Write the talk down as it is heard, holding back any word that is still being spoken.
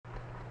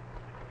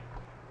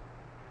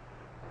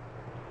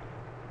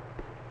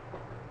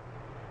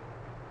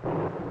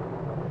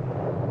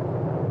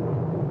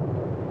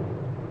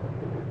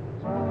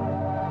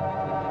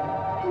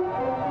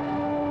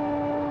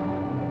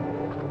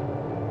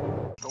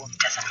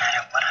Doesn't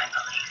matter what I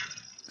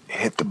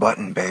believe. Hit the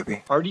button,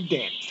 baby. Party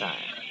dance time.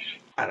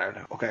 I don't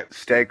know. Okay.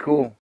 Stay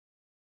cool.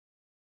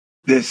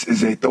 This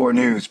is a Thor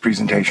News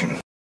presentation.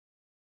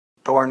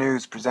 Thor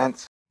News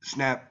presents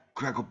Snap,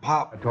 crackle,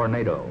 pop. A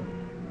tornado.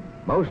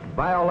 Most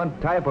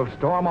violent type of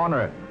storm on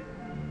Earth.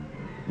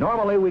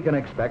 Normally, we can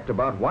expect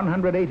about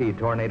 180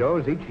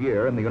 tornadoes each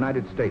year in the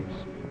United States.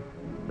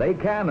 They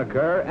can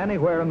occur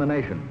anywhere in the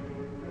nation.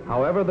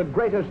 However, the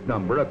greatest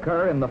number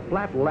occur in the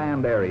flat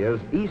land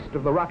areas east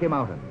of the Rocky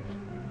Mountains.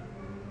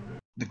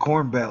 The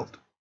Corn Belt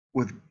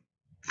with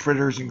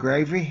fritters and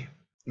gravy.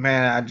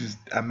 Man,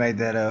 I made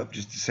that up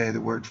just to say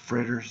the word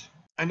fritters.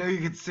 I know you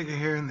get sick of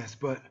hearing this,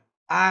 but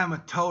I am a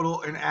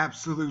total and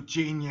absolute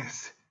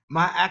genius.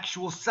 My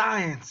actual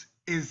science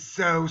is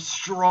so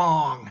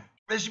strong.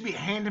 They should be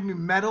handing me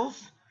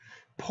medals,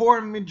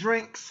 pouring me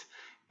drinks,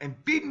 and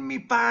feeding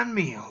me fine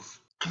meals.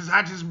 Because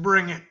I just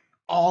bring it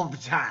all the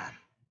time.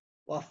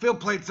 While Phil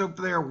Plate's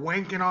over there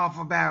wanking off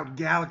about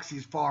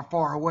galaxies far,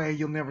 far away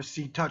you'll never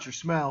see, touch, or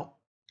smell,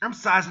 I'm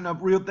sizing up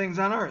real things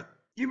on Earth.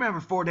 You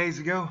remember 4 days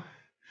ago?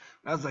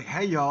 I was like,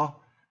 hey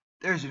y'all,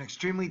 there's an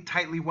extremely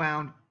tightly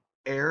wound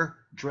air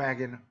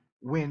dragon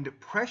wind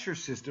pressure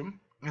system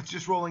that's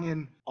just rolling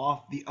in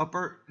off the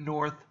upper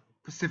North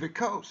Pacific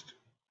coast.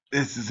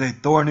 This is a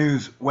Thor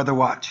News weather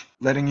watch,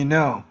 letting you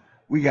know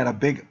we got a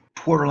big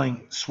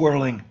twirling,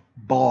 swirling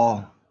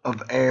ball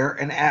of air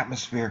and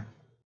atmosphere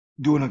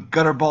doing a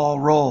gutter ball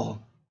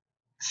roll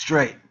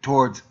straight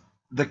towards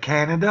the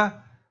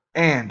Canada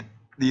and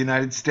the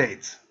United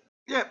States.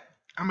 Yep,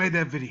 I made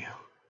that video.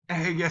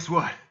 And hey, guess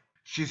what?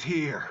 She's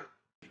here.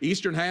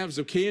 Eastern halves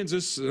of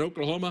Kansas and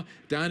Oklahoma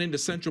down into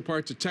central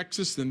parts of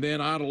Texas and then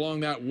out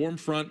along that warm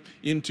front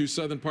into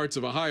southern parts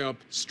of Ohio.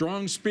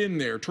 Strong spin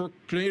there.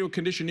 Tornado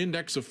condition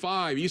index of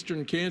 5.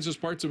 Eastern Kansas,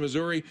 parts of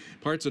Missouri,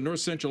 parts of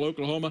north central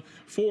Oklahoma.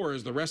 4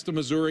 is the rest of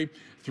Missouri.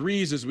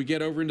 3s as we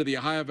get over into the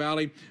Ohio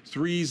Valley.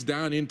 3s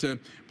down into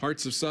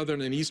parts of southern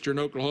and eastern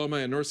Oklahoma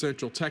and north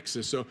central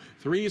Texas. So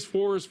 3s,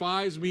 4s,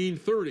 5s mean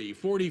 30,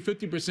 40,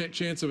 50%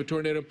 chance of a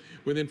tornado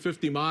within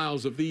 50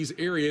 miles of these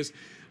areas.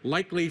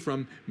 Likely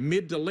from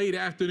mid to late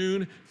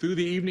afternoon through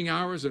the evening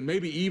hours and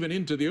maybe even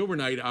into the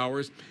overnight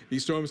hours.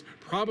 These storms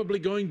probably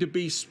going to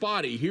be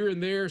spotty here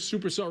and there,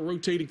 supercell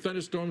rotating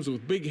thunderstorms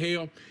with big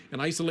hail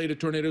and isolated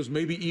tornadoes,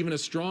 maybe even a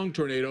strong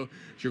tornado.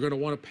 You're going to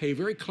want to pay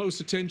very close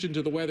attention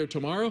to the weather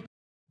tomorrow.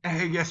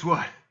 Hey, guess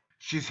what?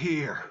 She's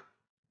here.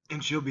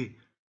 And she'll be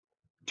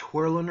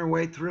twirling her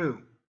way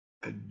through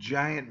a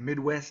giant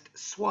Midwest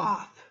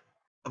swath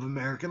of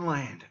American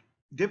land,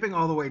 dipping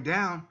all the way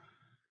down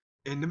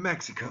into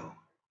Mexico.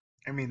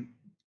 I mean,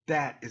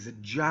 that is a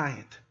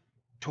giant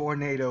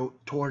tornado,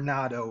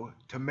 tomato,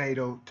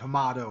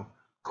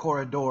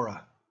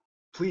 corridora.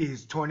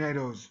 Please,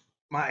 tornadoes,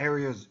 my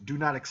areas do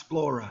not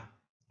explore.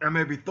 I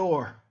may be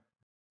Thor,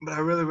 but I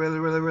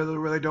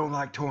really don't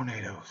like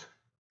tornadoes.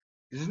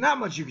 There's not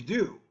much you can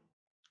do.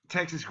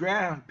 Texas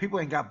ground, people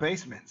ain't got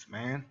basements,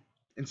 man.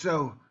 And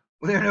so,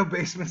 when there are no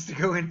basements to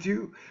go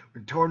into,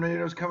 when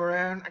tornadoes come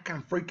around, I kind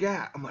of freak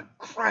out. I'm like,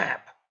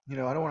 crap. You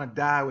know, I don't want to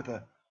die with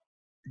a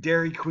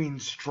Dairy Queen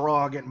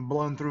straw getting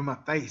blown through my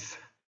face.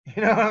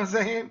 You know what I'm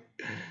saying?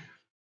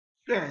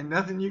 There ain't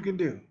nothing you can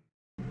do.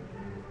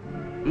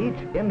 Each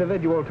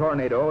individual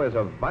tornado is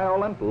a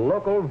violent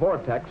local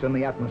vortex in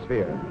the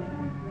atmosphere.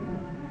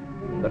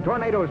 The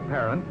tornado's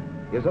parent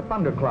is a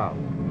thundercloud,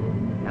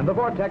 and the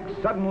vortex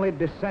suddenly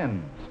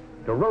descends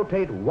to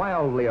rotate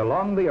wildly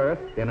along the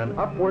earth in an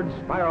upward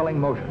spiraling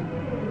motion.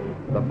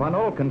 The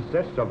funnel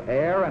consists of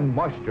air and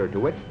moisture to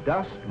which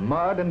dust,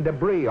 mud, and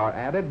debris are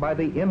added by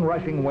the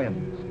inrushing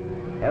winds,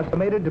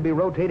 estimated to be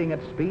rotating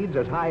at speeds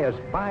as high as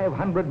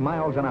 500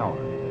 miles an hour.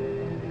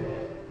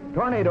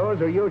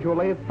 Tornadoes are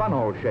usually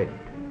funnel-shaped,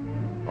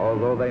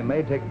 although they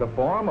may take the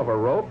form of a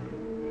rope,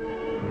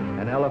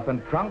 an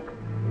elephant trunk,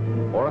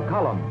 or a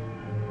column.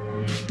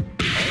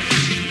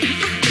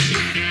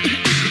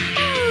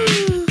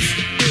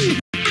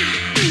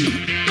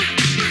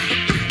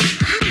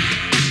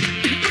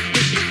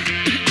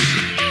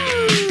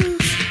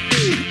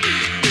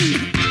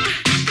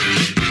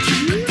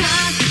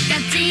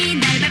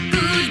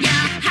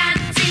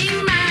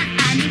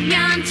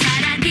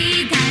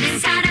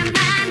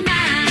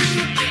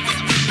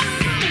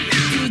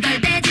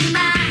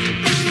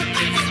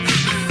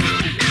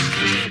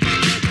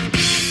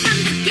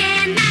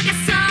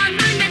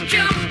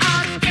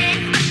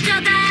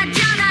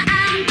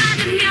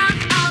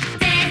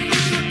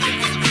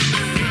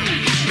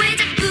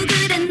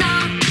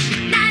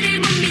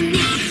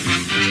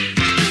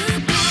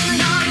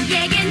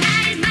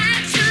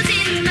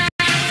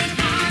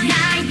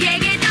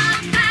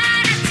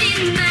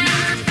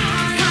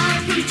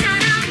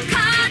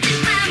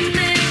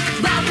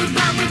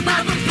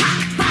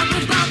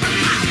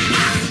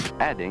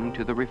 Adding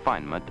to the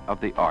refinement of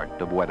the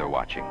art of weather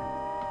watching.